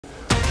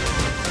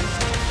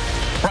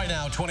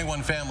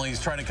21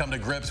 families try to come to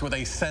grips with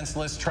a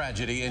senseless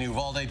tragedy in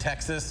Uvalde,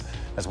 Texas,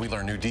 as we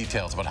learn new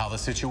details about how the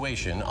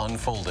situation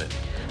unfolded.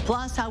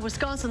 Plus, how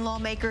Wisconsin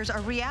lawmakers are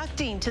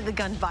reacting to the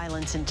gun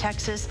violence in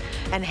Texas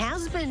and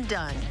has been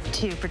done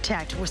to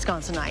protect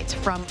Wisconsinites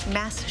from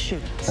mass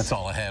shootings. That's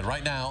all ahead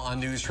right now on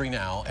News 3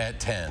 Now at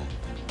 10.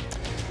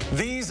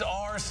 These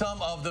are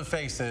some of the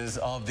faces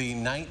of the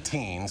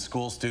 19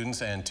 school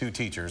students and 2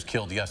 teachers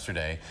killed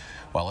yesterday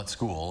while at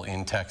school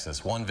in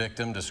Texas. One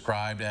victim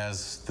described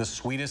as the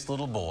sweetest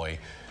little boy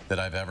that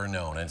I've ever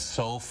known and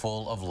so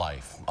full of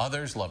life.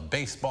 Others love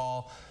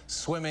baseball,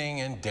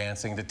 swimming, and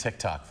dancing to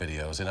TikTok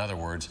videos. In other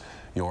words,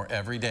 your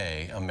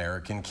everyday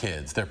American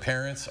kids. Their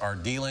parents are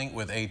dealing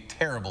with a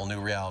terrible new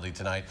reality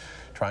tonight,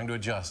 trying to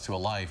adjust to a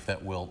life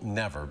that will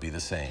never be the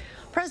same.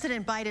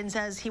 President Biden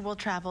says he will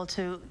travel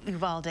to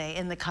Uvalde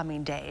in the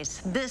coming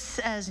days. This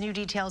as new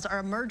details are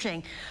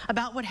emerging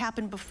about what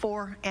happened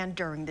before and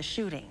during the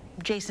shooting.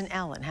 Jason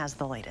Allen has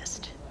the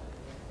latest.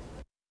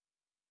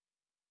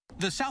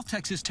 The South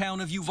Texas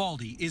town of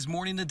Uvalde is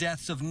mourning the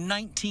deaths of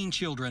 19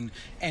 children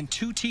and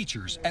 2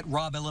 teachers at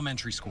Robb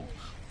Elementary School.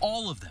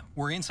 All of them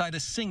were inside a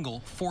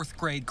single 4th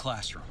grade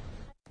classroom.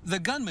 The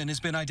gunman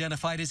has been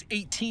identified as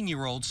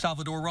 18-year-old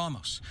Salvador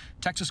Ramos.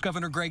 Texas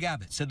Governor Greg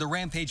Abbott said the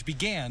rampage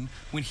began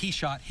when he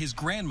shot his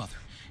grandmother.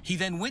 He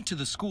then went to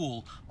the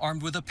school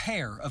armed with a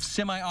pair of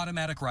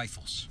semi-automatic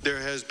rifles. There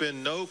has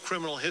been no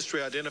criminal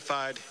history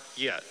identified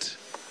yet.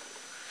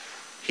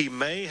 He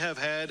may have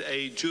had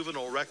a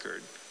juvenile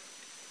record,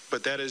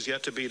 but that is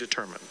yet to be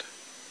determined.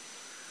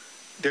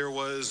 There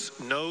was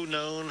no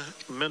known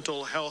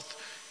mental health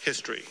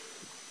history.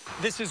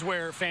 This is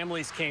where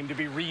families came to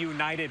be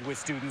reunited with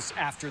students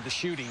after the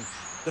shooting.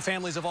 The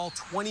families of all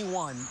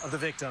 21 of the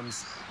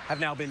victims have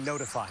now been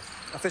notified.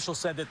 Officials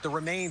said that the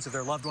remains of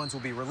their loved ones will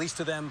be released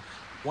to them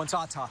once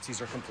autopsies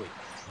are complete.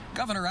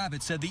 Governor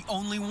Abbott said the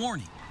only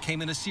warning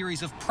came in a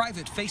series of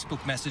private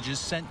Facebook messages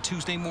sent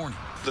Tuesday morning.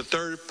 The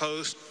third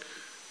post,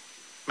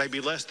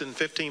 maybe less than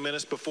 15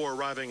 minutes before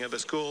arriving at the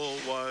school,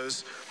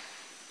 was,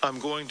 "I'm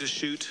going to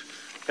shoot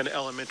an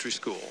elementary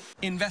school."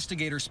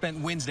 Investigators spent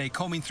Wednesday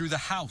combing through the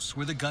house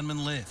where the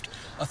gunman lived.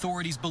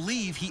 Authorities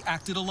believe he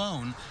acted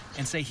alone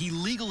and say he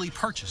legally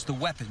purchased the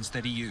weapons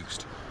that he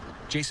used.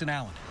 Jason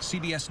Allen,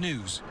 CBS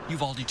News,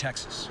 Uvalde,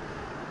 Texas.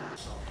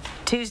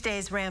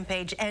 Tuesday's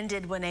rampage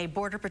ended when a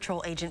Border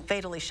Patrol agent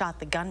fatally shot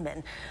the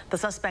gunman. The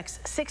suspect's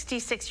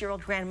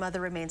 66-year-old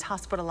grandmother remains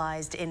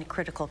hospitalized in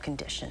critical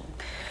condition.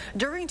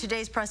 During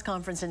today's press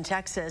conference in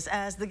Texas,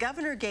 as the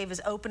governor gave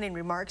his opening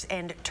remarks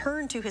and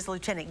turned to his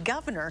lieutenant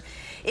governor,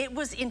 it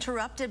was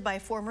interrupted by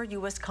former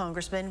U.S.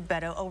 Congressman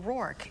Beto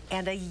O'Rourke,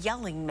 and a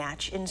yelling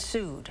match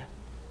ensued.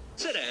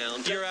 Sit down.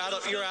 You're out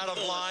of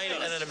line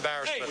and an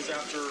embarrassment.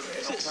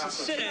 Hey,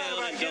 sit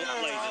down and don't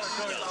play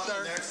this.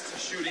 The next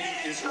shooting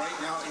is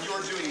right now, and you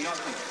are doing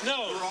nothing.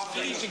 No,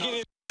 you need to get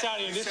it out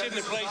of here. This isn't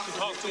the place to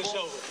talk this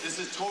over. This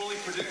is totally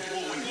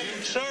predictable when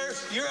you... Sir,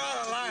 you're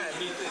out of line.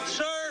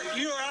 Sir,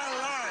 you are out of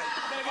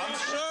line.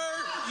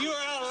 Sir, you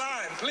are out of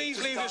line.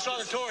 Please leave this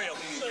auditorium.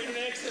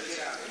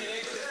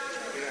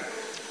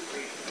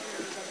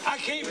 I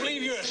can't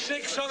believe you're a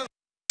sick son of a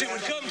that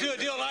would come to a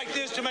deal like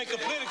this to make a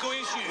political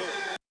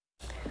issue.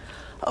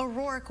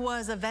 O'Rourke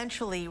was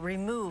eventually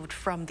removed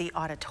from the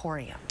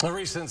auditorium. A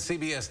recent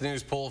CBS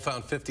News poll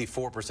found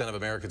 54% of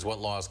Americans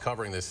want laws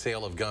covering the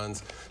sale of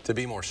guns to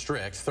be more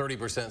strict.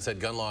 30%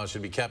 said gun laws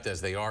should be kept as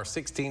they are.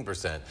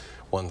 16%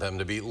 want them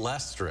to be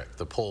less strict.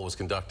 The poll was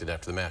conducted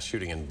after the mass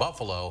shooting in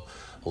Buffalo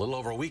a little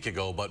over a week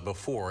ago, but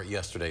before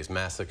yesterday's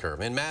massacre.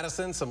 In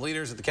Madison, some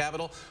leaders at the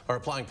Capitol are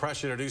applying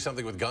pressure to do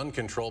something with gun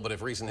control, but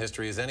if recent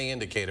history is any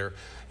indicator,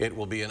 it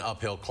will be an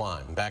uphill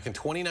climb. Back in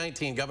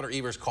 2019, Governor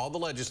Evers called the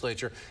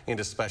legislature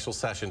into special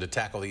session to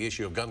tackle the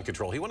issue of gun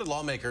control. He wanted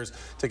lawmakers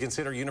to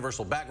consider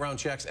universal background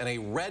checks and a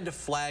red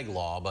flag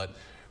law, but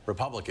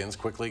Republicans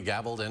quickly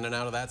gabbled in and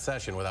out of that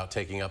session without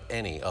taking up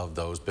any of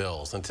those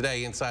bills. And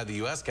today, inside the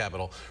U.S.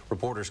 Capitol,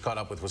 reporters caught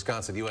up with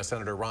Wisconsin U.S.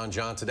 Senator Ron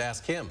Johnson to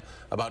ask him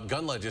about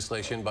gun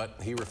legislation, but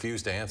he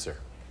refused to answer.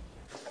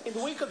 In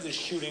the wake of this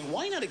shooting,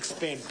 why not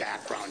expand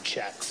background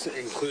checks,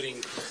 including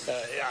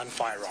on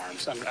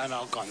firearms and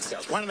on gun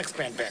sales? Why not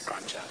expand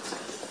background checks?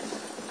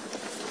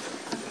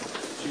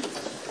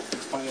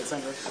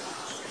 Senator?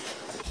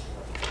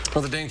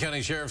 Well, the Dane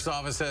County Sheriff's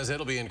Office says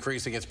it'll be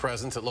increasing its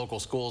presence at local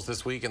schools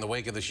this week in the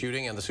wake of the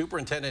shooting, and the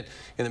superintendent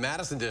in the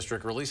Madison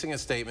district releasing a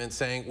statement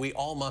saying we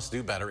all must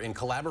do better in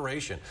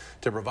collaboration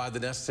to provide the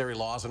necessary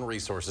laws and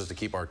resources to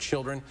keep our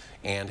children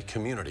and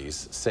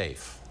communities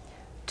safe.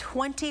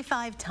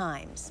 25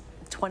 times.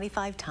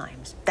 25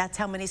 times. That's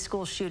how many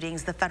school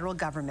shootings the federal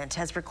government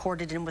has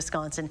recorded in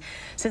Wisconsin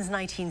since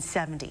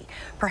 1970.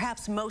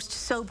 Perhaps most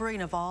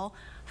sobering of all,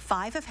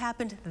 5 have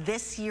happened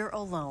this year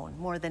alone,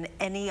 more than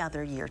any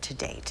other year to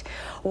date.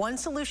 One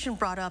solution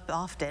brought up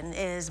often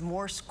is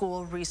more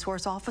school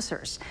resource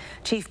officers.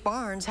 Chief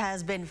Barnes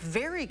has been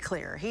very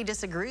clear he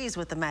disagrees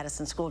with the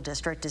Madison School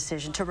District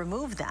decision to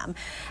remove them,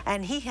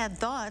 and he had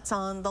thoughts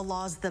on the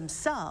laws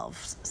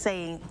themselves,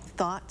 saying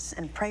thoughts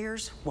and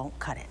prayers won't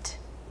cut it.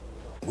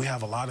 We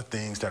have a lot of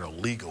things that are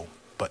legal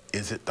but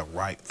is it the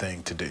right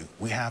thing to do?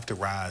 We have to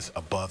rise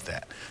above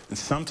that. And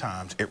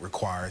sometimes it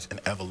requires an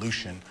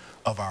evolution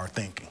of our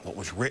thinking. What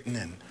was written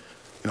in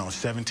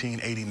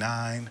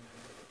 1789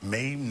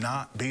 may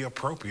not be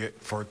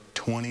appropriate for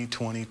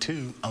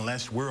 2022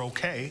 unless we're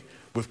okay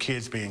with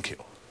kids being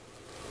killed.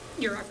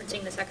 You're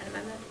referencing the Second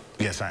Amendment?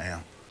 Yes, I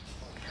am.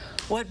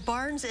 What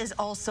Barnes is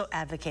also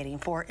advocating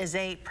for is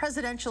a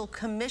presidential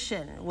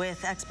commission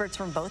with experts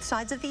from both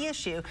sides of the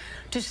issue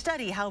to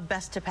study how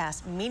best to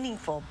pass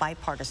meaningful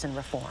bipartisan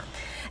reform.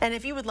 And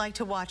if you would like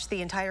to watch the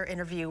entire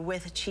interview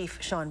with Chief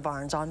Sean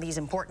Barnes on these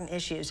important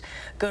issues,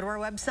 go to our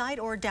website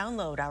or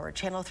download our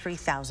Channel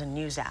 3000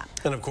 News app.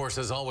 And of course,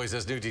 as always,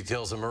 as new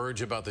details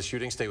emerge about the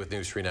shooting, stay with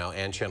News 3 Now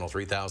and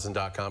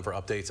Channel3000.com for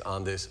updates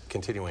on this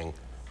continuing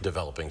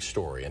developing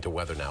story. Into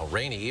weather now.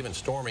 Rainy, even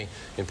stormy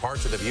in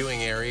parts of the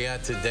viewing area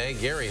today.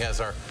 Gary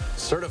has our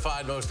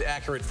certified most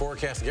accurate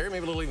forecast. Gary,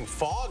 maybe a little even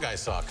fog I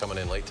saw coming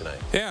in late tonight.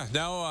 Yeah,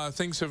 now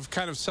things have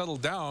kind of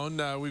settled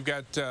down. We've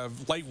got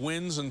light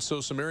winds, and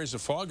so some areas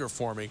of fog are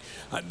forming.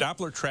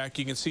 Doppler track,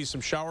 you can see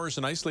some showers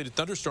and isolated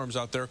thunderstorms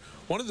out there.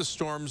 One of the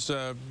storms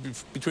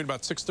between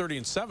about 6:30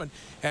 and 7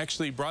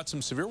 actually brought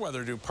some severe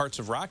weather to parts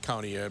of Rock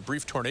County. A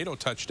brief tornado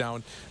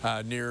touchdown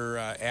near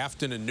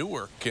Afton and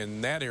Newark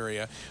in that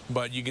area.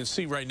 But you can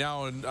see right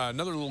now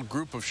another little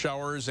group of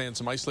showers and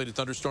some isolated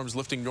thunderstorms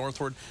lifting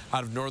northward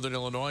out of northern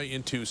Illinois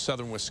into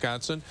southern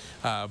Wisconsin.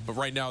 But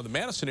right now, the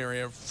Madison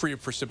area free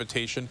of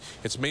precipitation.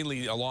 It's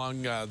mainly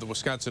along the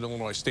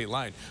Wisconsin-Illinois state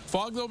line.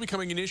 Fog, though,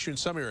 becoming an issue in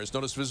some areas.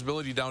 Notice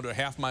visibility down to a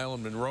half mile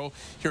in Monroe.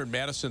 Here in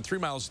Madison, 3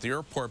 miles at the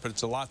airport, but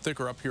it's a lot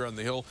thicker up here on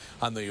the hill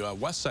on the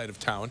west side of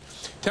town.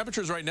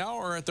 Temperatures right now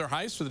are at their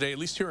highest for the day, at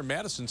least here in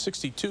Madison,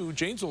 62.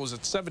 Janesville was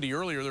at 70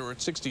 earlier. They were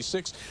at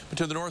 66. But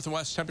to the north and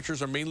west,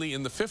 temperatures are mainly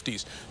in the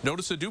 50s.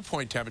 Notice the dew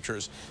point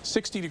temperatures,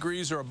 60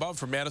 degrees or above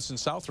for Madison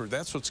southward.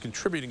 That's what's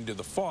contributing to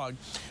the fog.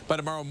 By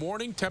tomorrow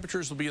morning,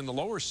 temperatures will be in the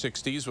lower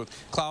 60s with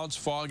clouds,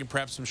 fog, and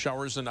perhaps some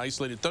showers and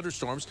isolated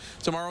thunderstorms.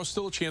 Tomorrow,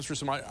 still a chance for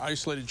some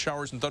isolated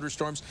showers and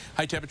thunderstorms.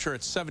 High temperature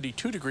at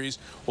 72 degrees.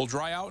 Will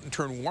dry out and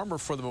turn warmer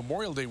for the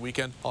Memorial Day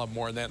weekend. I'll have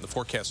more on that in the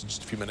forecast in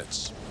just a few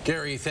minutes.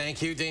 Gary,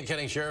 thank you. Dane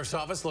County Sheriff's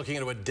Office looking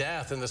into a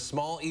death in the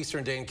small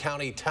eastern Dane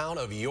County town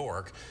of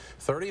York.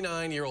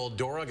 39-year-old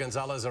Dora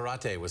Gonzalez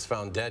Zarate was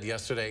found dead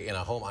yesterday in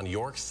a home on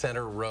York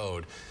Center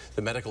Road.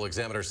 The medical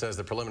examiner says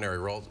the preliminary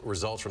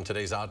results from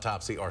today's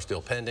autopsy are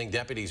still pending.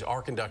 Deputies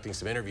are conducting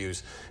some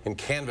interviews and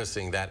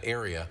canvassing that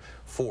area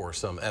for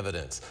some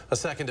evidence. A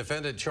second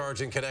defendant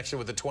charged in connection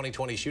with the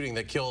 2020 shooting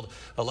that killed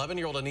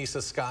 11-year-old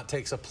Anissa Scott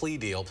takes a plea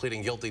deal,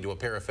 pleading guilty to a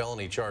pair of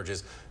felony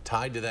charges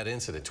tied to that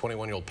incident.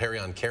 21-year-old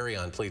Perion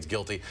Carrion pleads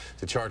guilty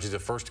to charges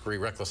of first-degree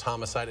reckless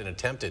homicide and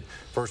attempted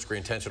first-degree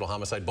intentional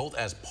homicide, both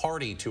as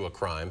party to a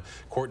crime.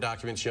 Court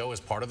documents show as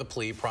part of the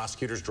plea,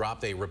 prosecutors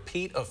dropped a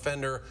repeat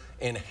offender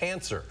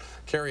enhancer.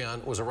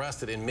 Carrion was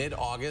arrested in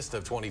mid-August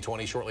of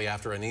 2020, shortly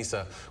after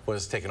Anissa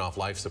was taken off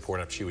life support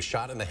after she was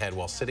shot in the head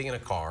while sitting in a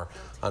car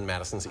on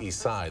Madison's east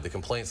side. The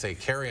complaints say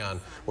Carrion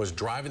was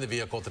driving the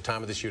vehicle at the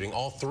time of the shooting.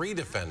 All three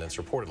defendants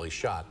reportedly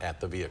shot at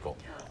the vehicle.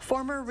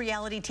 Former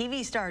reality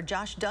TV star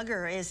Josh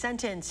Duggar is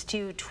sentenced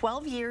to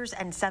 12 years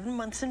and 7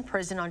 months in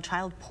prison on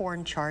child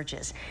porn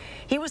charges.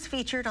 He was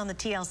featured on the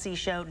TLC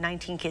show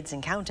 19 Kids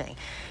and Counting.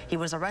 He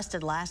was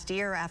arrested last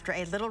year after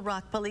a Little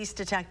Rock police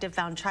detective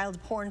found child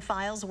porn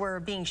files were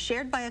being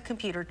shared by a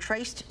computer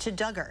traced to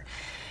Duggar.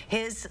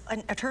 His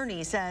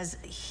attorney says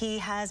he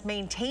has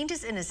maintained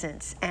his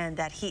innocence and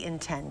that he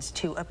intends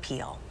to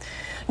appeal.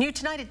 New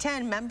tonight at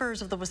 10,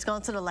 members of the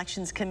Wisconsin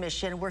Elections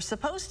Commission were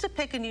supposed to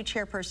pick a new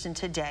chairperson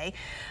today,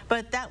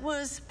 but that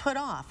was put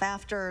off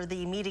after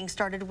the meeting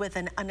started with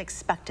an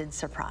unexpected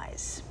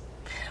surprise.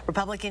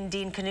 Republican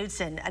Dean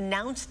Knudsen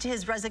announced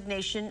his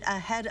resignation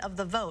ahead of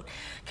the vote.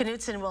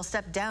 Knudsen will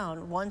step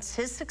down once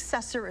his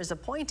successor is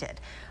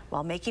appointed.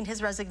 While making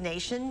his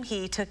resignation,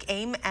 he took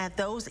aim at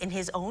those in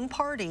his own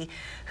party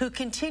who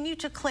continue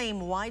to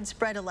claim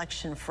widespread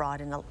election fraud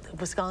in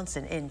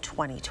Wisconsin in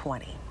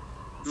 2020.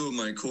 Two of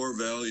my core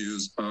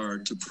values are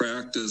to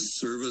practice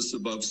service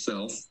above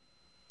self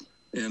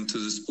and to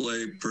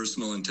display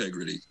personal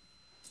integrity.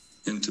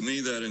 And to me,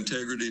 that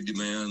integrity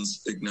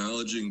demands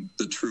acknowledging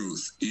the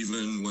truth,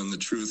 even when the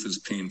truth is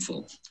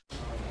painful.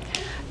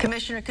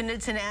 Commissioner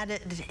Knudsen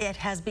added it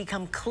has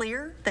become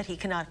clear that he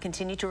cannot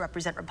continue to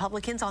represent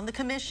Republicans on the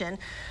commission.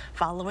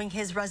 Following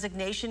his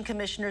resignation,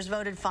 commissioners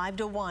voted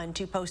 5-1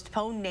 to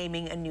postpone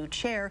naming a new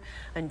chair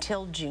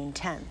until June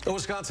 10th. A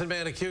Wisconsin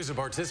man accused of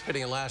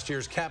participating in last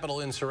year's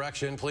Capitol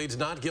insurrection pleads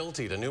not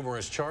guilty to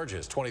numerous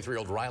charges.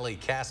 23-year-old Riley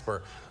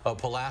Casper of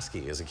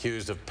Pulaski is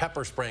accused of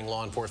pepper spraying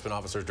law enforcement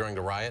officers during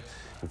the riot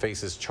and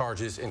faces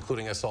charges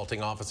including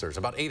assaulting officers.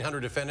 About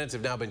 800 defendants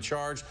have now been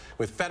charged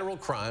with federal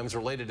crimes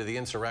related to the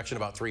insurrection.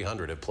 About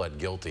 300 have pled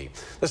guilty.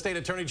 The state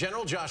attorney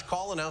general, Josh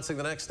Kaul, announcing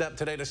the next step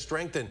today to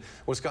strengthen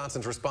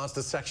Wisconsin's response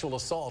to sexual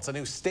assaults. A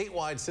new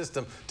statewide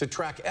system to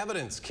track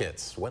evidence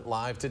kits went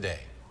live today.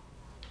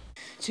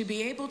 To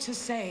be able to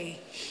say,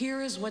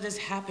 here is what is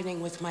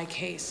happening with my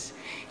case,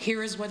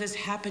 here is what is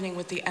happening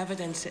with the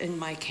evidence in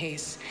my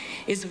case,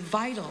 is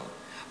vital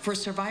for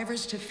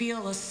survivors to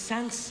feel a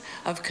sense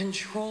of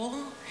control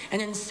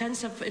and a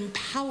sense of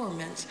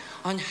empowerment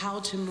on how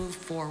to move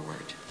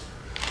forward.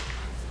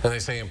 And they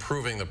say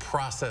improving the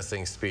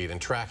processing speed and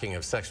tracking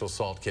of sexual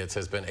assault kits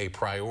has been a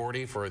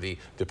priority for the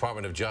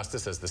Department of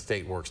Justice as the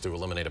state works to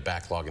eliminate a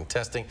backlog in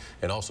testing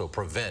and also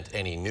prevent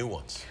any new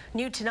ones.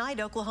 New tonight,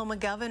 Oklahoma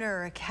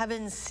Governor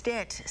Kevin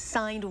Stitt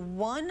signed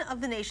one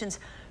of the nation's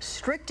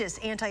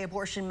strictest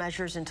anti-abortion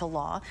measures into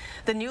law.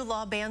 The new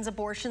law bans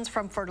abortions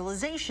from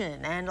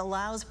fertilization and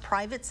allows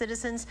private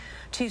citizens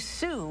to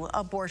sue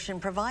abortion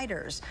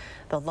providers.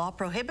 The law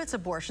prohibits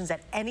abortions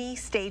at any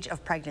stage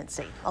of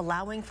pregnancy,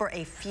 allowing for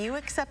a few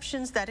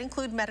exceptions that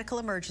include medical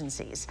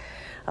emergencies.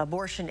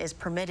 Abortion is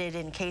permitted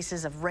in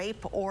cases of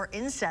rape or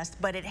incest,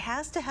 but it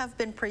has to have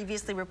been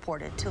previously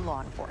reported to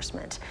law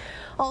enforcement.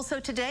 Also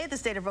today, the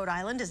state of Rhode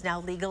Island is now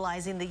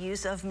legalizing the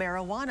use of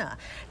marijuana.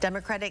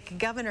 Democratic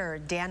Governor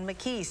Dan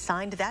McKee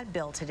signed that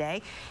bill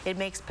today. It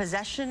makes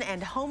possession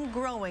and home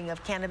growing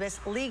of cannabis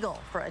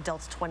legal for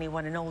adults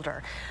 21 and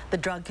older. The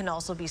drug can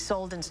also be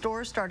sold in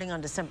stores starting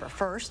on December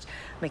 1st.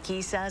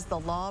 McKee says the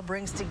law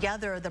brings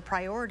together the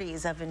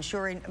priorities of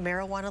ensuring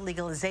marijuana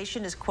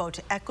legalization is, quote,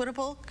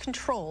 equitable,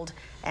 controlled,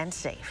 and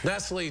safe.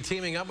 Nestle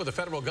teaming up with the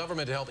federal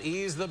government to help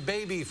ease the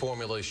baby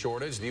formula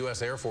shortage. The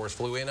U.S. Air Force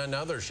flew in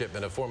another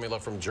shipment of formula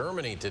from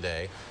Germany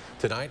today.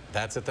 Tonight,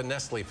 that's at the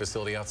Nestle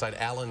facility outside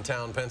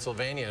Allentown,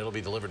 Pennsylvania. It'll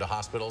be delivered to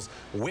hospitals,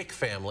 WIC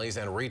families,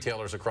 and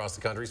retailers across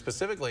the country.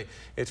 Specifically,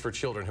 it's for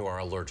children who are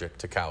allergic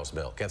to cow's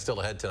milk. And still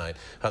ahead tonight,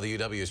 how the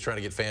UW is trying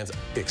to get fans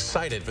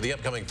excited for the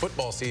upcoming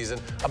football season,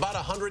 about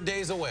 100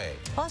 days away.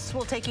 Plus,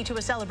 we'll take you to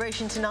a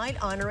celebration tonight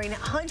honoring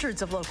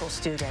hundreds of local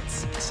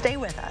students. Stay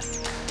with us.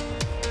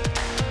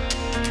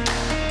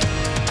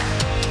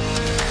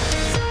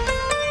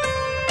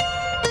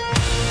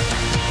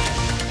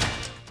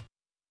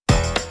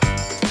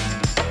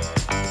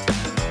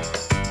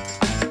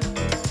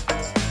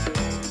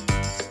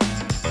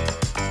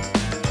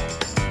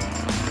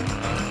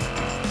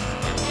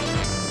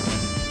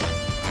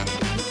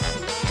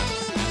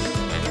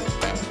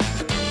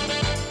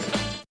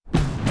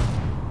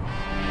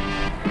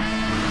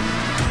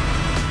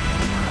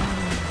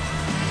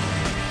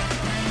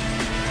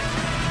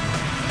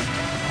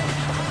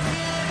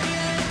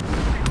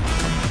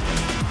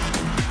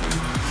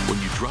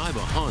 Drive a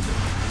Honda,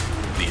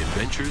 the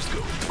adventures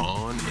go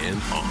on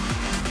and on.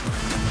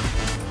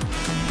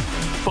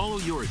 Follow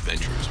your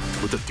adventures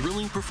with the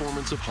thrilling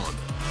performance of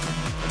Honda,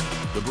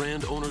 the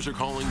brand owners are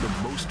calling the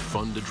most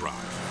fun to drive.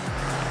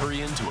 Hurry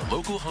into a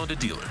local Honda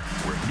dealer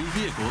where new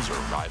vehicles are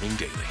arriving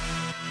daily.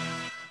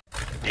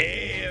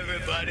 Hey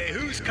everybody,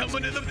 who's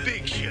coming to the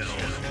big show?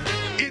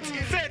 It's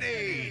Vet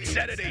Aid,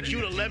 Saturday,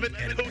 June 11th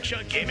at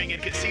Ho-Chunk Gaming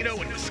and Casino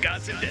in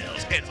Wisconsin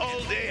Dells. An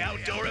all-day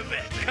outdoor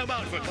event. Come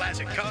out for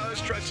classic cars,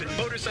 trucks, and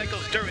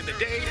motorcycles during the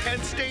day and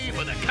stay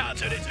for the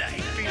concert at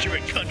night.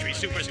 Featuring country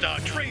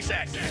superstar Trace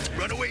Atkins,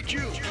 Runaway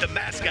Jew, the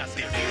Mascot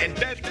Theory, and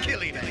Beth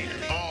Killian.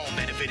 All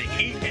benefiting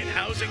heat and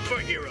housing for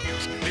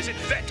heroes. Visit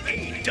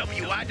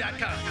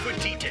VetAidWI.com for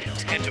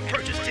details and to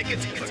purchase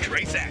tickets for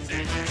Trace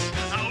Atkins.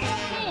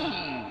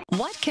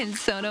 What can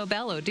Sono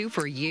Bello do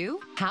for you?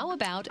 How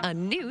about a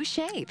new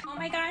shape? Oh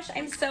my gosh,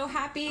 I'm so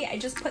happy. I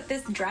just put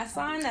this dress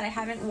on that I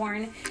haven't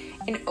worn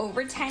in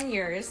over 10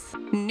 years.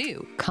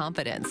 New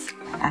confidence.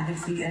 I can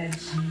see a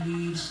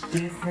huge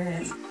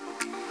difference.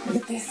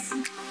 Look at this.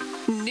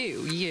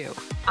 New you.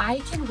 I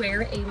can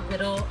wear a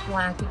little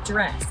black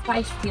dress.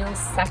 I feel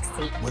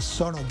sexy. With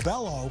Sono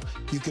Bello,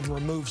 you can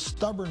remove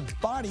stubborn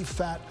body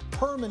fat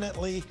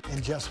permanently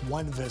in just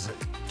one visit.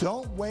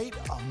 Don't wait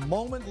a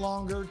moment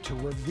longer to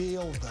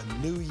reveal the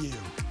new you.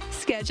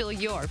 Schedule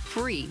your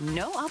free,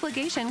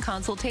 no-obligation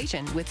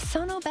consultation with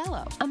Sono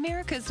Bello,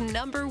 America's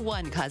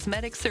 #1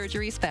 cosmetic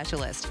surgery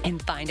specialist,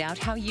 and find out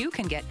how you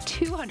can get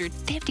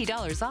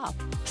 $250 off.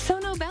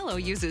 Sono Bello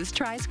uses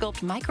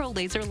Tri-Sculpt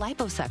micro-laser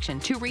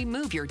liposuction to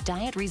remove your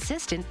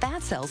diet-resistant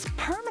fat cells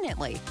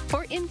permanently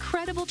for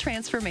incredible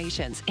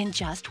transformations in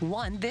just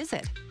one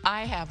visit.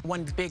 I have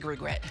one big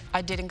regret.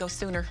 I didn't go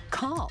sooner.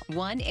 Call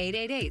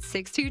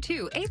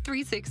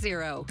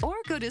 1-888-622-8360 or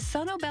go to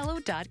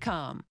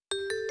sonobello.com.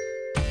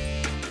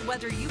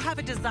 Whether you have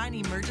a design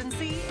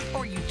emergency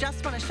or you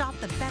just want to shop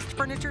the best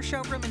furniture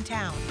showroom in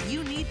town,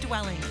 you need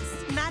Dwellings,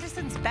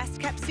 Madison's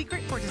best-kept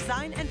secret for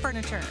design and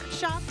furniture.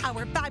 Shop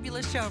our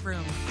fabulous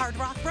showroom, Hard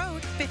Rock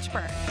Road,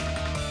 Fitchburg.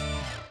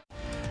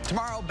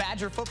 Tomorrow,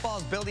 Badger football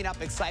is building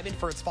up excitement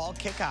for its fall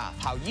kickoff.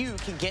 How you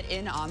can get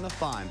in on the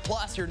fun.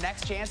 Plus, your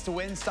next chance to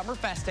win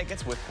Summerfest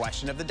tickets with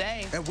Question of the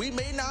Day. And we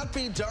may not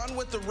be done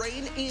with the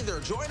rain either.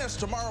 Join us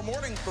tomorrow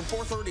morning from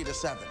 4:30 to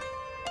 7.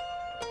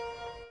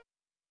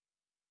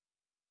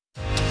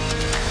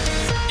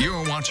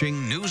 You're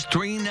watching News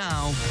 3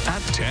 Now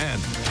at 10.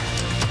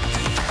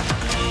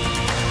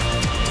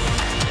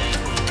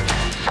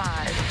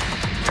 5,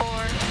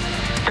 4,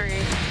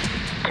 3,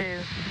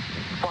 2,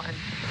 1,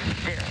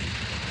 0.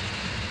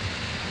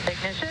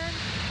 Ignition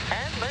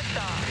and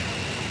liftoff.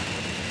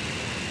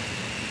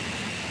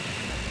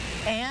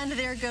 And And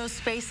there goes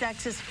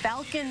SpaceX's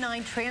Falcon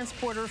 9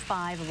 Transporter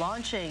 5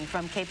 launching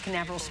from Cape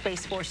Canaveral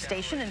Space Force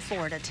Station in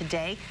Florida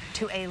today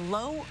to a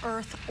low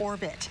Earth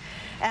orbit.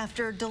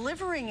 After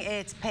delivering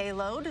its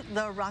payload,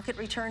 the rocket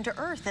returned to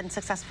Earth and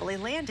successfully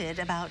landed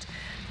about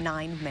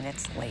 9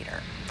 minutes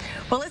later.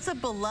 Well, it's a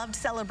beloved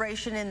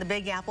celebration in the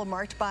Big Apple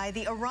marked by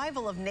the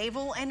arrival of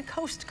Naval and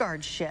Coast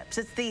Guard ships.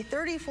 It's the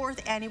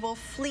 34th annual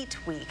Fleet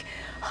Week.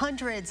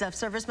 Hundreds of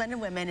servicemen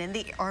and women in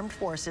the armed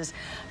forces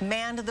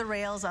manned the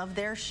rails of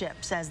their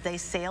ships as they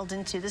sailed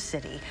into the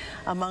city.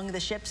 Among the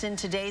ships in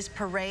today's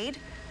parade,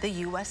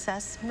 the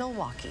USS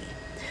Milwaukee.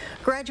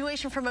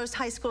 Graduation for most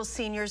high school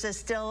seniors is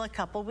still a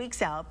couple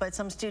weeks out, but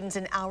some students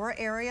in our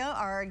area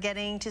are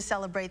getting to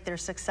celebrate their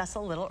success a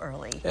little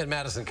early. At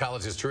Madison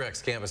College's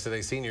Truex campus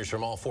today, seniors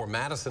from all 4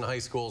 Madison high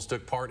schools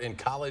took part in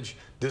College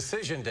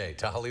Decision Day.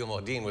 Tahalil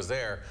Modine was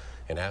there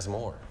and has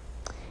more.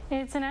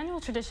 It's an annual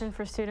tradition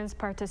for students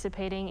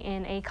participating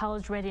in a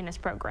college readiness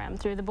program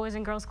through the Boys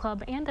and Girls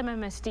Club and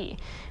MMSD.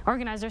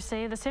 Organizers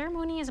say the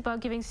ceremony is about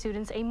giving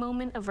students a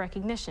moment of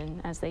recognition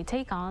as they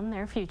take on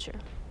their future.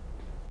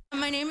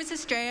 My name is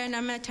Estrella and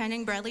I'm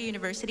attending Bradley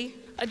University.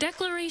 A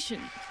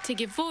declaration to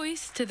give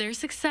voice to their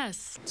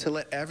success. To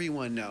let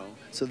everyone know,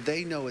 so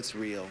they know it's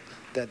real,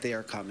 that they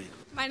are coming.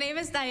 My name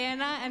is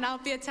Diana and I'll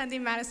be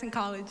attending Madison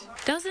College.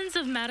 Dozens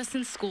of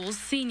Madison schools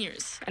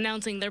seniors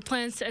announcing their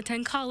plans to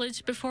attend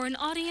college before an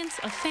audience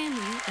of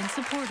family and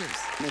supporters.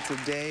 It's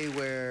a day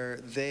where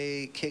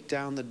they kick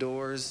down the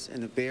doors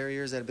and the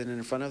barriers that have been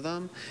in front of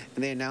them,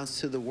 and they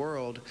announce to the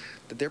world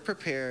that they're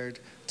prepared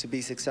to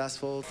be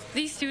successful.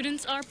 These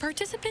students are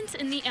participants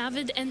in the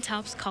AVID and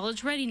TOPS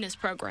college readiness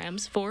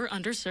programs for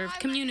underserved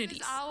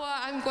communities.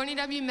 I'm going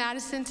to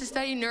Madison to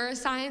study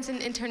neuroscience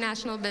and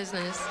international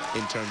business.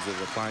 In terms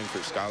of applying for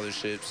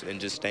scholarships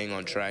and just staying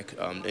on track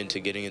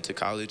into getting into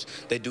college,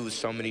 they do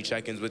so many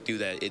check-ins with you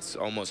that it's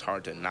almost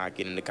hard to not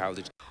get into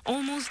college.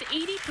 Almost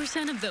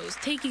 80% of those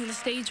taking the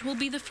stage will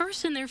be the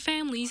first in their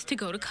families to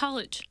go to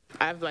college.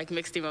 I have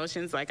mixed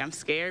emotions, I'm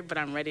scared, but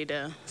I'm ready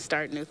to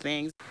start new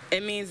things.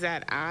 It means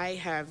that I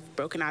have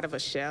broken out of a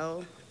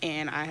shell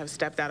and I have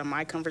stepped out of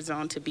my comfort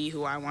zone to be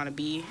who I want to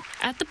be.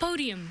 At the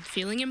podium,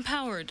 feeling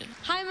empowered.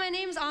 Hi, my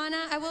name's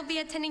Anna. I will be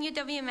attending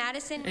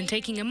UW-Madison. And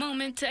taking a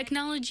moment to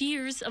acknowledge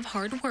years of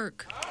hard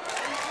work.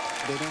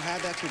 They don't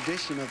have that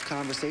tradition of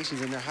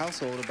conversations in their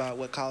household about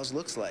what college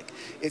looks like.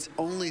 It's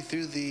only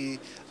through the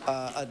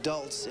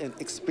adults and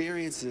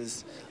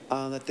experiences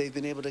that they've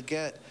been able to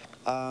get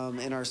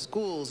in our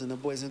schools, in the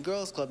Boys and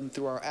Girls Club, and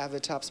through our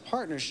AVID TOPS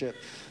partnership,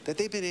 that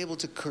they've been able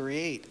to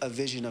create a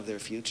vision of their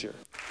future.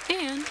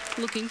 And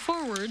looking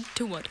forward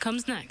to what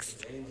comes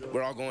next.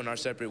 We're all going our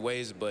separate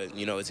ways, but,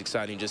 it's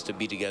exciting just to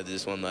be together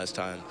this one last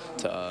time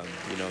to,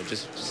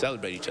 just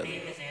celebrate each other.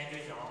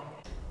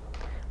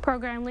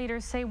 Program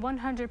leaders say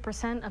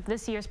 100% of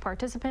this year's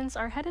participants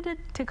are headed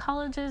to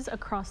colleges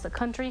across the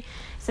country.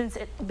 Since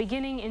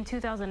beginning in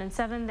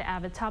 2007, the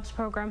AVID TOPS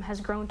program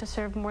has grown to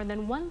serve more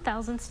than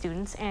 1,000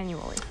 students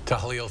annually.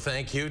 Tahalil,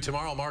 thank you.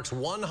 Tomorrow marks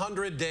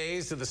 100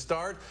 days to the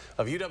start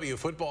of UW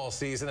football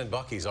season, and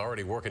Bucky's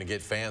already working to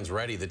get fans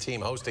ready. The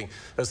team hosting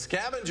a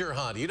scavenger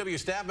hunt. UW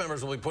staff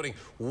members will be putting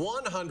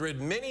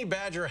 100 mini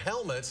Badger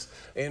helmets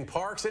in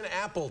parks in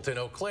Appleton,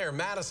 Eau Claire,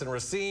 Madison,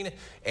 Racine,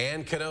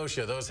 and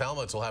Kenosha. Those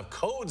helmets will have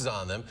codes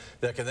on them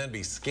that can then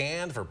be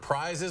scanned for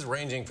prizes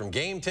ranging from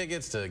game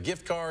tickets to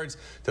gift cards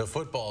to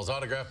footballs,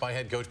 autographed by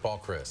head coach Paul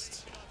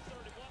Christ.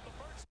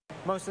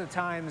 Most of the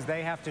times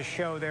they have to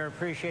show their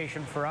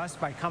appreciation for us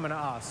by coming to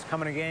us,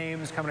 coming to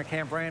games, coming to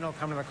Camp Randall,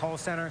 coming to the Cole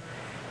Center.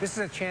 This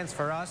is a chance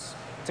for us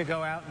to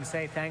go out and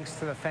say thanks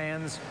to the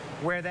fans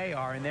where they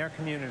are in their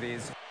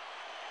communities.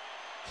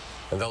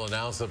 And they'll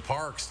announce the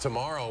parks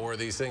tomorrow where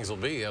these things will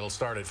be. It'll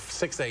start at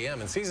 6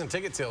 a.m. And season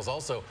ticket sales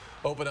also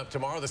open up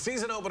tomorrow. The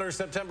season opener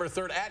September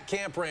 3rd at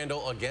Camp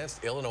Randall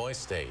against Illinois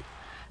State.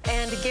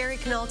 And Gary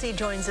Canalti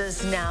joins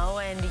us now,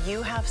 and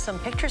you have some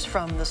pictures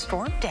from the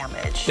storm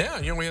damage.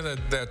 Yeah, we had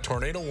that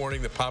tornado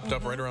warning that popped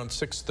up right around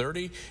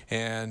 6:30,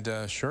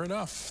 and sure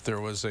enough, there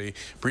was a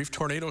brief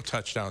tornado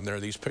touchdown there.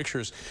 These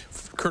pictures,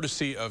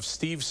 courtesy of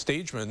Steve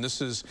Stageman.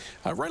 This is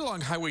right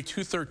along Highway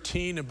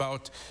 213,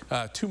 about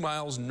 2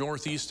 miles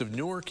northeast of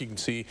Newark. You can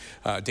see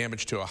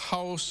damage to a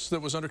house that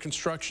was under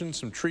construction,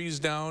 some trees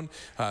down,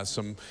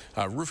 some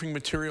roofing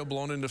material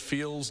blown into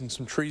fields, and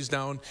some trees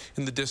down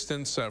in the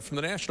distance. From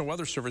the National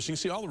Weather Service, you can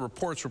see all the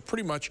reports were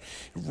pretty much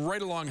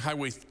right along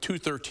Highway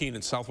 213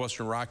 in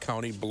southwestern Rock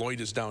County. Beloit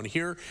is down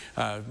here,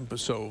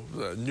 so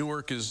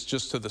Newark is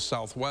just to the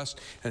southwest.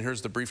 And here's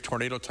the brief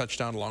tornado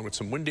touchdown along with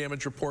some wind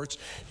damage reports.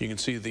 You can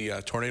see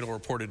the tornado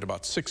reported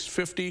about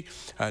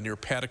 6:50 near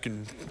Paddock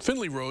and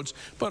Finley roads,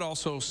 but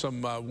also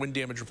some wind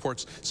damage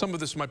reports. Some of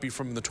this might be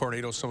from the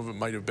tornado. Some of it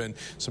might have been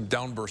some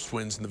downburst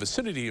winds in the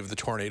vicinity of the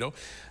tornado.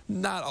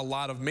 Not a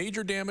lot of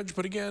major damage,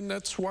 but again,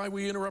 that's why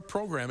we interrupt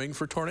programming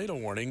for tornado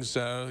warnings.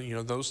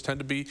 those tend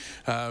to be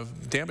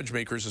damage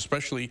makers,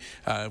 especially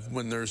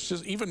when there's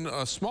just even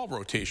a small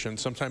rotation.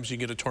 Sometimes you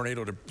get a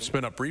tornado to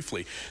spin up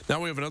briefly.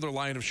 Now we have another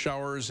line of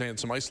showers and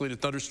some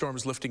isolated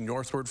thunderstorms lifting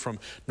northward from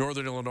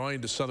northern Illinois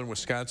into southern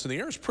Wisconsin. The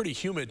air is pretty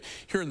humid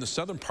here in the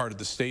southern part of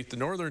the state. The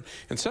northern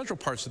and central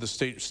parts of the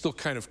state are still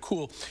kind of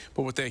cool,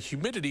 but with that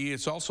humidity,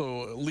 it's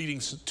also leading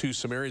to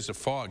some areas of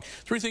fog.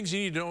 Three things you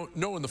need to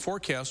know in the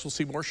forecast. We'll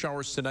see more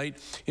showers tonight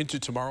into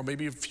tomorrow,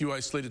 maybe a few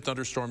isolated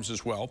thunderstorms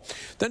as well.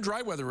 Then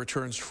dry weather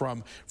returns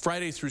from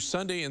Friday through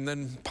Sunday, and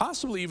then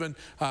possibly even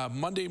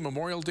Monday,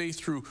 Memorial Day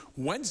through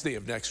Wednesday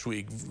of next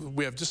week.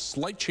 We have just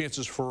slight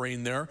chances for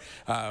rain there.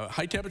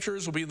 High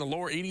temperatures will be in the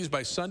lower 80s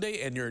by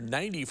Sunday and near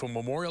 90 for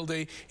Memorial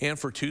Day and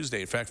for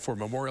Tuesday. In fact, for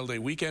Memorial Day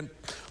weekend,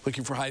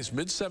 looking for highs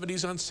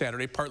mid-70s on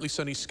Saturday, partly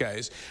sunny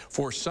skies.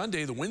 For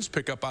Sunday, the winds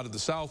pick up out of the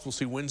south. We'll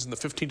see winds in the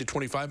 15 to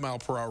 25 mile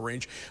per hour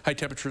range. High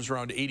temperatures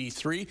around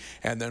 83.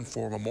 And then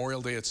for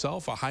Memorial Day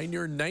itself, a high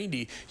near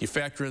 90. You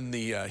factor in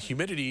the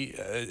humidity,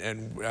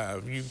 and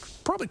you're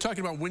probably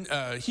talking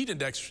about heat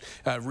index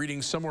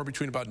readings somewhere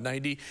between about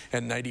 90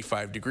 and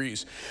 95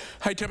 degrees.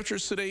 High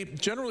temperatures today,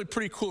 generally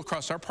pretty cool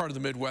across our part of the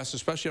Midwest,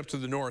 especially up to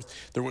the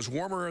north. There was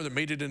warmer air that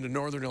made it into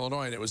northern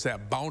Illinois, and it was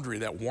that boundary,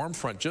 that warm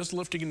front, just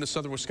lifting into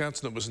southern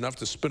Wisconsin that was enough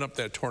to spin up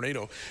that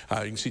tornado. You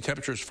can see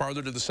temperatures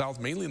farther to the south,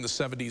 mainly in the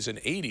 70s and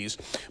 80s.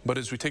 But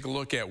as we take a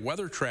look at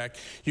weather track,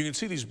 you can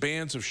see these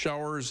bands of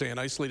showers and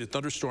isolated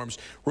thunderstorms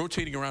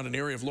rotating around an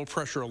area of low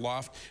pressure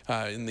aloft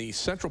in the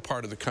central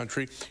part of the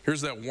country.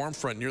 Here's that warm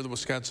front near the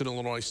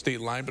Wisconsin-Illinois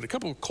state line, but a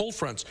couple of cold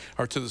fronts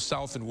are to the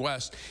south and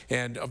west,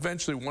 and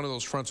eventually one of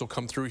those fronts will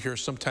come through here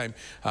sometime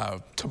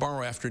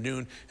tomorrow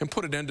afternoon and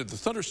put an end to the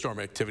thunderstorm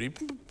activity.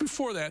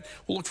 Before that,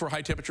 we'll look for a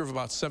high temperature of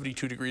about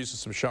 72 degrees and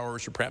some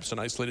showers or perhaps an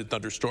isolated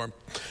thunderstorm.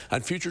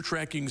 On future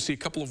track, you can see a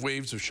couple of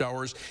waves of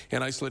showers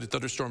and isolated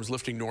thunderstorms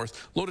lifting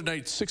north. Low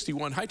tonight,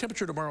 61. High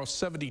temperature tomorrow,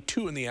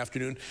 72 in the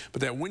afternoon,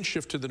 but that wind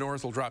shift to the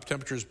north will drop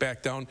temperatures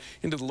back down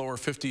into the lower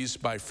 50s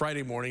by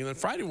Friday morning. And then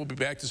Friday, we'll be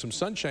back to some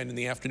sunshine in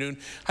the afternoon.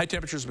 High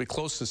temperatures will be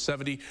close to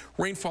 70.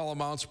 Rainfall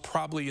amounts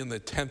probably in the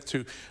 1/10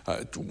 to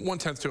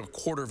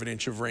 1/4 of an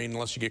inch of rain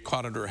unless you get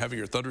caught under a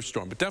heavier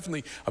thunderstorm. But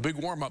definitely a big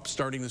warm-up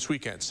starting this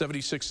weekend.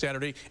 76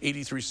 Saturday,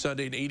 83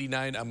 Sunday, and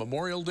 89 on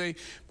Memorial Day.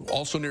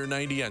 Also near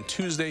 90 on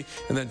Tuesday,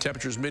 and then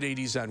temperatures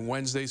mid-80s on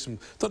Wednesday. Some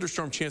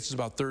thunderstorm chances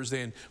about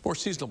Thursday, and more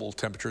seasonable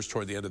temperatures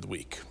toward the end of the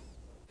week.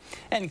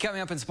 And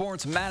coming up in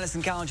sports,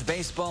 Madison College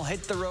baseball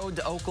hit the road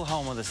to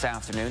Oklahoma this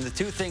afternoon. The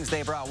two things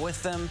they brought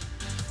with them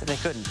that they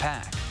couldn't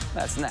pack.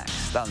 That's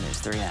next on News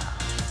 3 Now.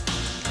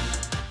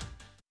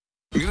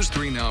 News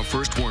 3 Now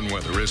First Warn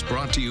Weather is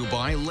brought to you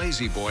by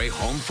Lazy Boy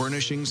Home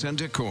Furnishings and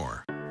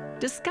Decor.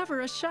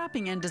 Discover a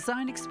shopping and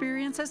design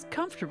experience as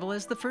comfortable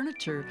as the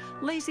furniture.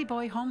 Lazy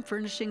Boy Home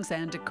Furnishings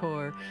and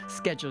Decor.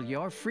 Schedule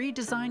your free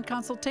design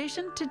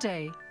consultation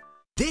today.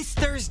 This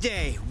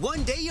Thursday,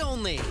 one day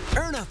only,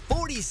 earn a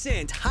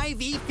 40-cent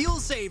Hy-Vee fuel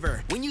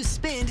saver when you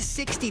spend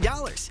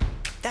 $60.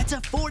 That's a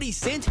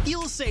 40-cent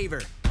fuel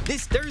saver.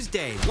 This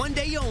Thursday, one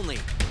day only.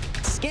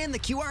 Scan the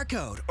QR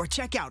code or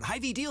check out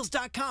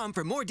HyVeeDeals.com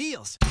for more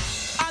deals.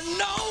 I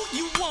know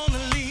you want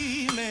to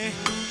leave me,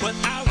 but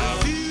I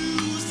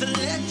refuse to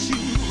let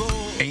you go.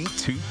 Ain't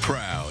Too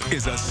Proud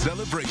is a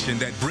celebration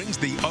that brings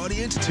the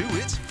audience to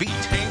its feet.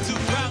 Ain't too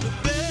proud to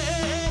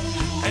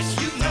beg, as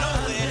you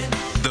know it.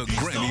 The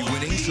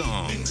Grammy-winning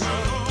songs,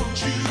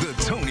 the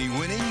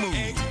Tony-winning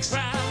movies.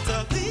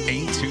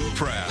 Ain't Too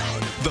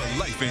Proud, the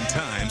life and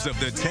times of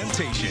the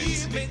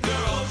Temptations.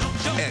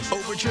 At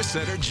Overture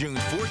Center, June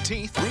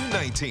 14th through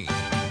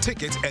 19th.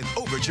 Tickets at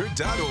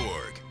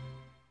overture.org.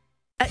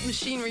 At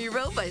Machinery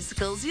Row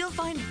Bicycles, you'll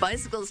find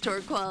bicycle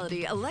store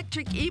quality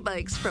electric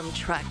e-bikes from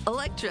Trek,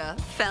 Electra,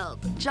 Felt,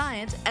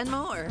 Giant, and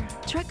more.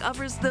 Trek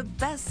offers the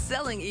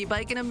best-selling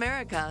e-bike in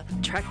America,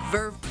 Trek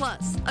Verve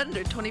Plus,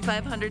 under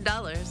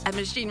 $2,500. At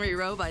Machinery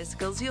Row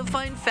Bicycles, you'll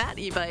find fat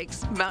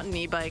e-bikes, mountain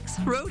e-bikes,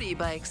 road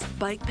e-bikes,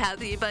 bike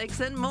path e-bikes,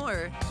 and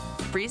more.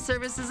 Free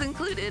services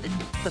included.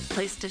 The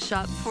place to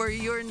shop for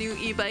your new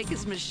e-bike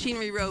is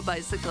Machinery Row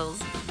Bicycles,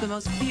 the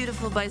most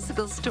beautiful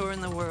bicycle store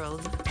in the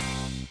world.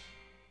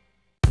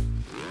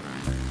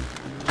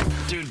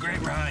 Dude,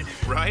 great ride.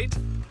 Right?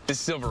 This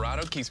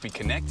Silverado keeps me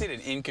connected and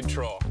in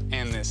control.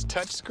 And this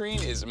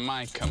touchscreen is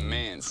my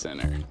command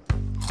center.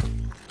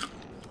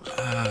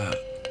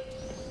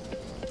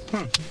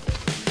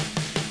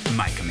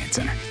 My command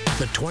center.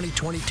 The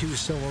 2022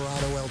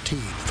 Silverado LT.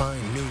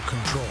 Find new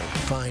control.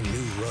 Find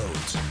new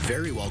roads.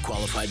 Very well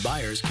qualified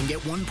buyers can get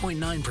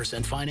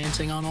 1.9%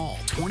 financing on all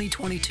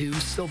 2022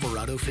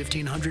 Silverado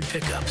 1500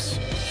 pickups.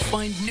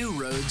 Find new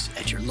roads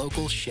at your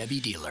local Chevy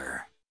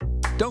dealer.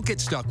 Don't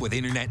get stuck with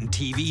internet and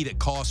TV that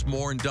costs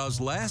more and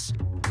does less.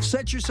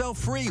 Set yourself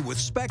free with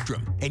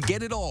Spectrum and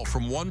get it all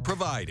from one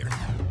provider.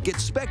 Get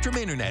Spectrum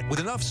Internet with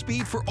enough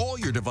speed for all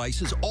your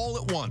devices all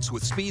at once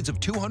with speeds of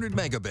 200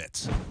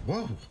 megabits.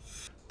 Whoa.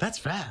 That's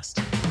fast.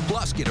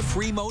 Plus, get a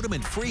free modem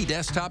and free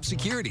desktop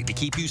security to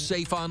keep you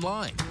safe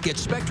online. Get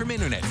Spectrum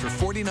Internet for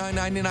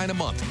 $49.99 a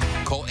month.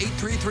 Call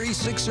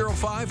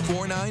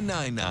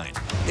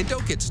 833-605-4999. And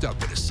don't get stuck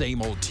with the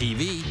same old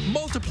TV.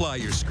 Multiply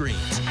your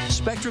screens.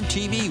 Spectrum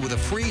TV with a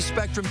free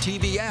Spectrum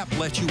TV app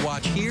lets you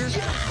watch here,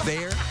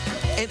 there,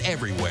 and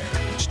everywhere.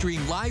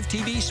 Stream live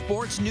TV,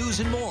 sports, news,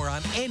 and more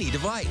on any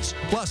device.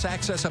 Plus,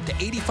 access up to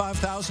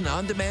 85,000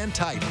 on-demand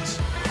titles.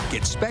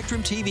 Get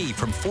Spectrum TV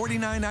from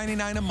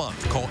 $49.99 a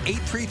month. Call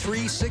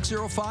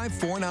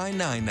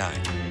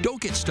 833-605-4999.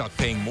 Don't get stuck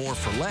paying more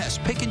for less.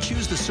 Pick and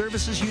choose the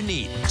services you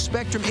need.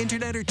 Spectrum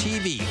Internet or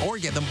TV, or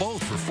get them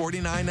both for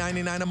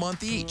 $49.99 a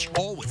month each.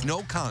 All with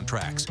no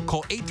contracts.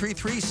 Call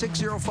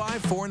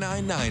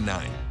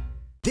 833-605-4999.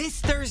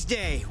 This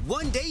Thursday,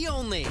 one day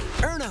only,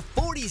 earn a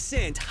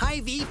 40-cent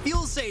Hy-Vee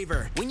fuel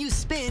saver when you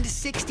spend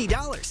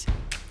 $60.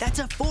 That's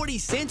a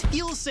 40-cent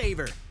fuel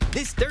saver.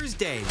 This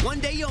Thursday,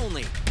 one day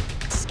only.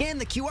 Scan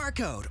the QR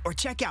code or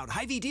check out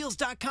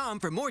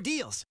HyVeeDeals.com for more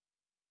deals.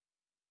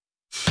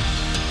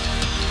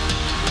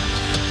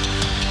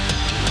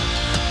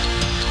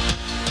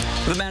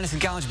 The Madison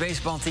College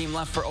baseball team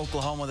left for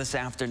Oklahoma this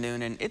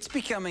afternoon, and it's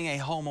becoming a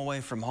home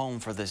away from home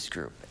for this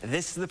group.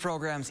 This is the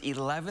program's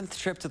 11th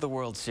trip to the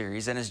World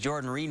Series, and as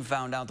Jordan Reed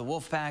found out, the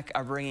Wolfpack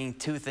are bringing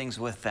two things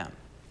with them: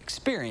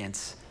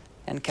 experience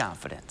and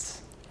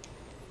confidence.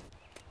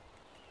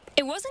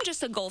 It wasn't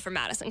just a goal for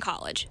Madison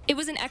College. It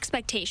was an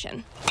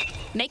expectation.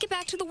 Make it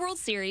back to the World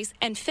Series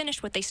and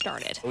finish what they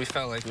started. We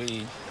felt like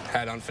we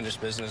had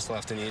unfinished business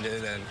left to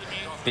needed, and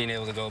being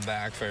able to go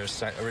back for a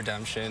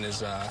redemption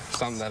is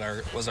something that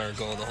was our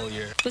goal the whole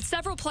year. With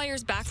several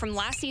players back from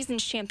last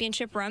season's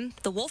championship run,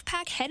 the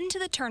Wolfpack head into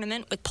the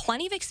tournament with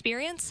plenty of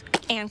experience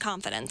and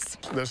confidence.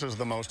 This is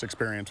the most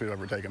experience we've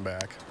ever taken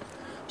back.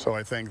 So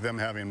I think them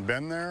having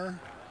been there,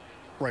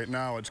 right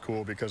now it's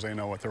cool because they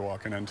know what they're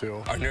walking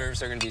into. Our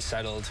nerves are going to be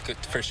settled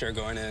for sure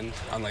going in.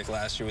 Unlike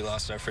last year, we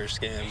lost our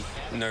first game.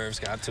 Nerves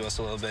got to us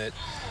a little bit.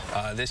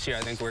 This year, I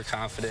think we're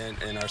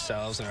confident in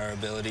ourselves and our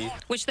ability.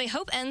 Which they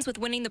hope ends with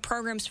winning the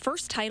program's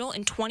first title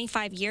in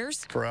 25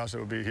 years. For us, it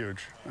would be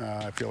huge.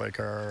 I feel like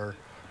our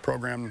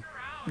program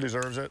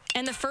deserves it.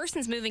 And the first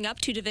since moving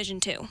up to Division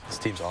II. This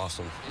team's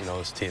awesome. You know,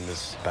 this team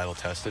is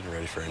battle-tested and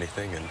ready for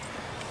anything. And,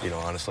 you know,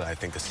 honestly, I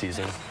think the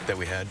season that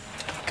we had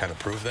kind of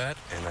proved that.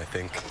 And I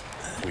think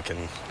we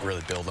can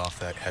really build off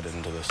that headed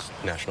into this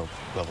national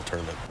level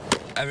tournament.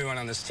 Everyone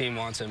on this team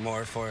wants it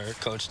more for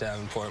Coach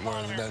Davenport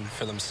more than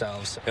for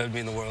themselves. It would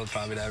mean the world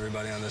probably to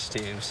everybody on this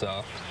team,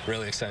 so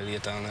really excited to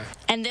get down there.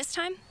 And this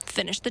time,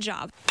 finish the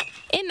job.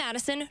 In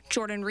Madison,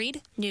 Jordan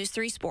Reed, News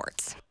 3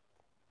 Sports.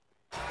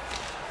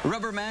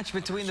 Rubber match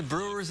between the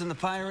Brewers and the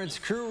Pirates.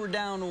 Crew were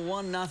down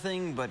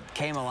 1-0, but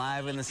came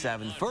alive in the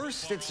 7th.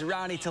 First, it's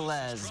Rowdy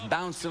Tellez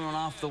bouncing one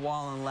off the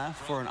wall and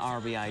left for an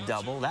RBI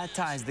double. That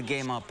ties the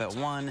game up at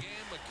 1.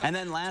 And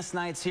then last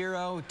night's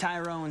hero,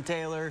 Tyrone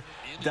Taylor,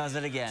 does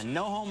it again.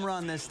 No home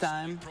run this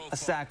time, a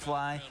sac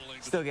fly.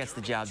 Still gets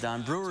the job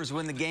done. Brewers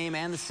win the game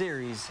and the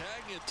series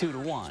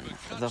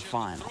 2-1, the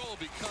final.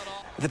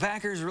 The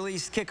Packers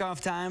released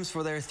kickoff times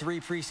for their 3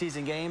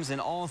 preseason games,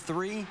 and all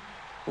 3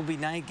 will be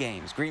night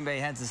games. Green Bay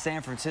heads to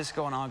San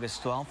Francisco on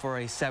August 12th for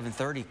a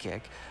 7:30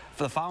 kick.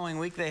 For the following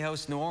week, they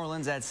host New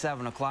Orleans at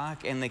 7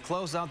 o'clock, and they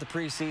close out the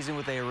preseason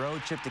with a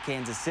road trip to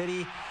Kansas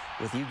City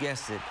with, you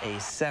guessed it, a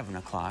 7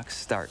 o'clock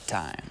start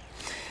time.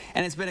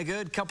 And it's been a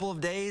good couple of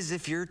days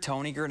if you're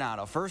Tony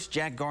Granato. First,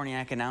 Jack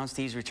Gorniak announced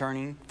he's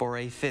returning for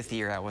a 5th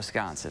year at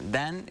Wisconsin.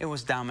 Then it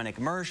was Dominic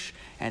Mersch,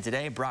 and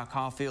today Brock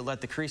Hoffield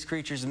let the Crease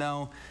Creatures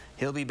know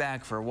he'll be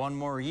back for one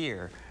more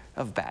year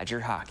of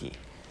Badger hockey.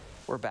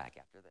 We're back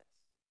after this.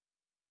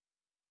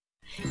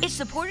 It's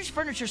the Portage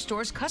Furniture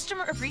Store's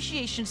Customer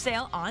Appreciation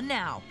Sale on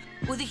now,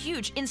 with a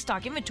huge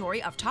in-stock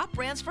inventory of top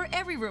brands for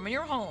every room in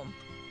your home,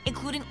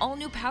 including all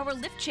new power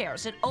lift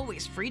chairs and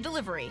always free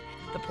delivery.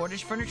 The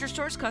Portage Furniture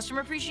Store's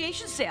Customer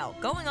Appreciation Sale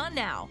going on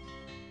now.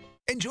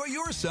 Enjoy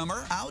your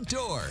summer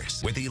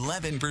outdoors with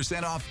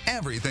 11% off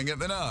everything at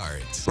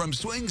Menards. From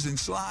swings and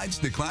slides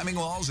to climbing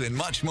walls and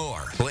much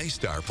more.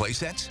 Playstar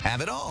playsets have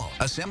it all.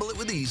 Assemble it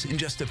with ease in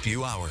just a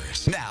few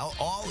hours. Now,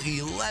 all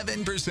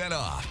 11%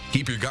 off.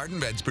 Keep your garden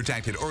beds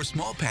protected or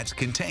small pets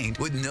contained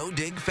with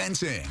no-dig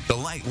fencing. The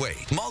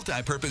lightweight,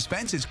 multi-purpose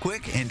fence is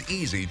quick and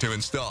easy to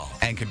install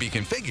and can be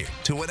configured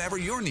to whatever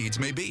your needs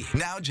may be.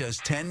 Now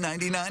just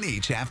 $10.99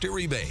 each after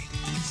rebate.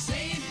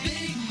 Save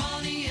big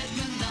money at Menards.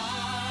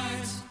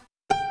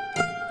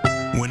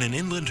 When an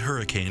inland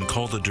hurricane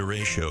called the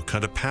Derecho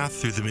cut a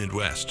path through the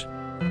Midwest,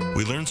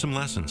 we learned some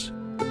lessons.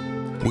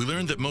 We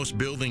learned that most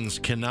buildings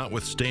cannot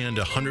withstand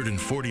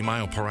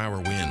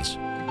 140-mile-per-hour winds,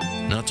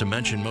 not to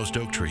mention most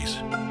oak trees.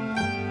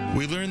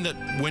 We learned that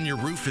when your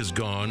roof is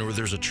gone or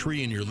there's a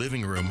tree in your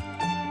living room,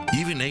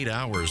 even 8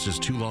 hours is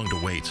too long to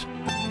wait.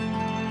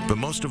 But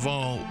most of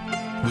all,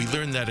 we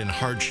learned that in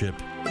hardship,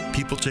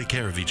 people take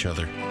care of each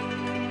other.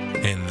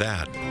 And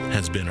that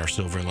has been our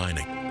silver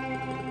lining.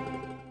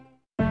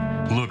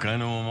 Look, I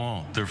know them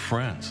all. They're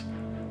friends.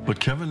 But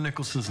Kevin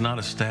Nicholson's not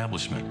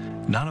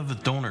establishment, not of the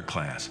donor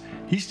class.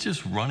 He's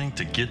just running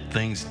to get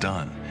things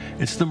done.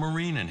 It's the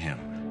Marine in him.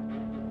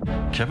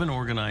 Kevin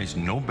organized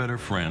no better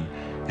friend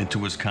into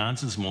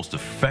Wisconsin's most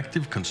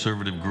effective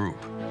conservative group.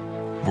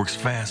 Works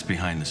fast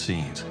behind the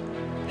scenes.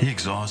 He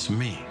exhausts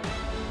me.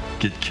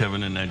 Get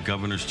Kevin in that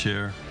governor's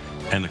chair,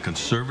 and the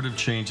conservative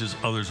changes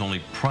others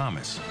only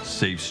promise,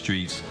 safe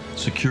streets,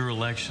 secure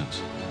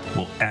elections,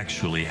 will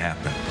actually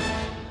happen.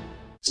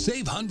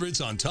 Save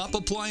hundreds on top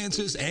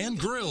appliances and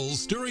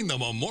grills during the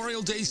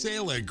Memorial Day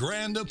sale at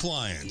Grand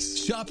Appliance.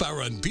 Shop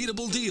our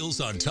unbeatable deals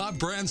on top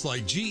brands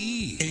like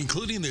GE,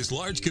 including this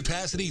large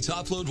capacity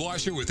top load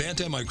washer with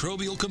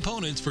antimicrobial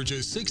components for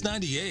just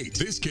 $6.98.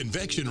 This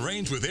convection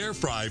range with air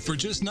fry for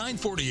just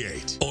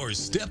 $9.48. Or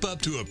step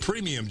up to a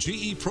premium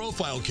GE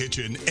profile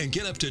kitchen and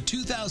get up to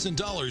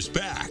 $2,000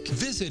 back.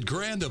 Visit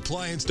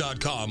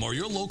grandappliance.com or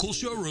your local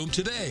showroom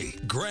today.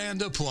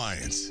 Grand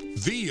Appliance,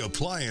 the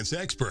appliance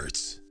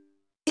experts.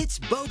 It's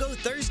BOGO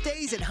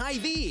Thursdays at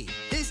Hy-Vee.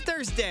 This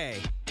Thursday,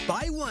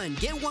 buy one,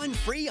 get one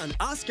free on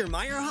Oscar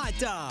Mayer hot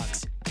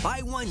dogs. Buy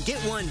one, get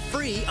one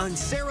free on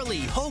Sara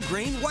Lee whole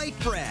grain white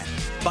bread.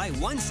 Buy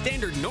one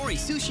standard nori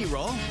sushi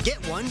roll, get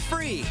one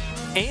free.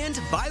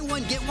 And buy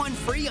one, get one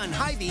free on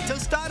Hy-Vee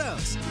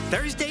Tostados.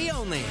 Thursday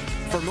only.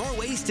 For more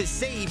ways to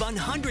save on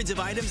hundreds of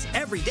items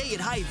every day at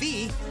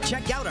Hy-Vee,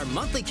 check out our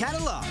monthly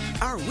catalog,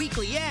 our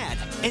weekly ad,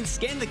 and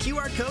scan the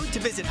QR code to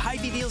visit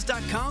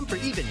HyVeeDeals.com for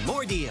even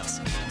more deals.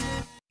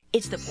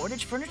 It's the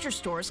Portage Furniture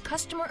Store's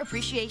Customer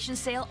Appreciation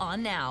Sale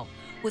on now,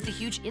 with a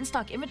huge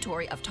in-stock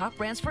inventory of top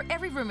brands for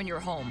every room in your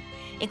home,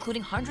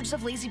 including hundreds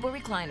of Lazy Boy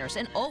recliners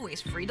and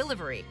always free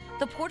delivery.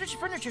 The Portage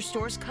Furniture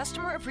Store's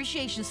Customer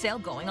Appreciation Sale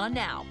going on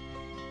now.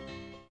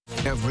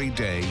 Every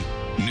day,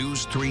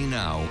 News 3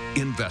 Now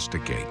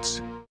investigates.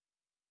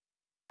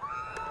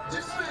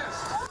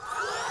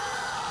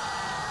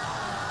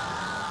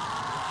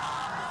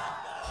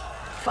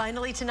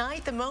 Finally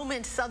tonight, the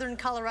moment Southern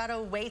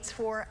Colorado waits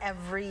for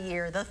every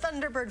year, the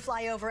Thunderbird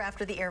flyover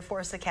after the Air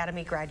Force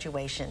Academy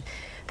graduation.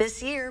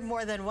 This year,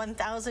 more than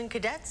 1,000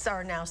 cadets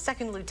are now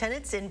second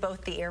lieutenants in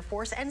both the Air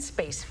Force and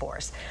Space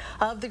Force.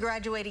 Of the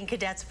graduating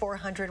cadets,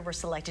 400 were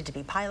selected to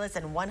be pilots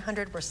and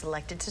 100 were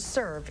selected to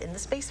serve in the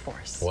Space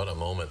Force. What a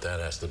moment that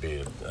has to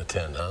be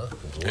attend, huh?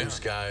 Blue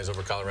skies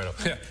over Colorado.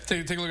 Yeah,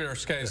 take a look at our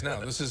skies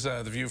now. This is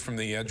the view from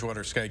the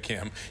Edgewater Sky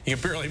Cam. You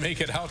can barely make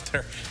it out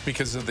there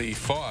because of the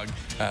fog.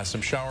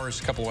 Some showers,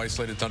 a couple of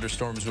isolated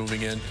thunderstorms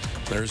moving in.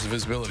 There's the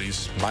visibility.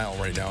 Mile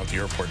right now at the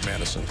airport in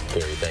Madison.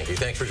 Gary, thank you.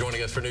 Thanks for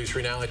joining us for News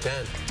 3 Now at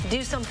 10.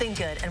 Do something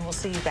good, and we'll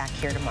see you back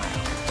here tomorrow.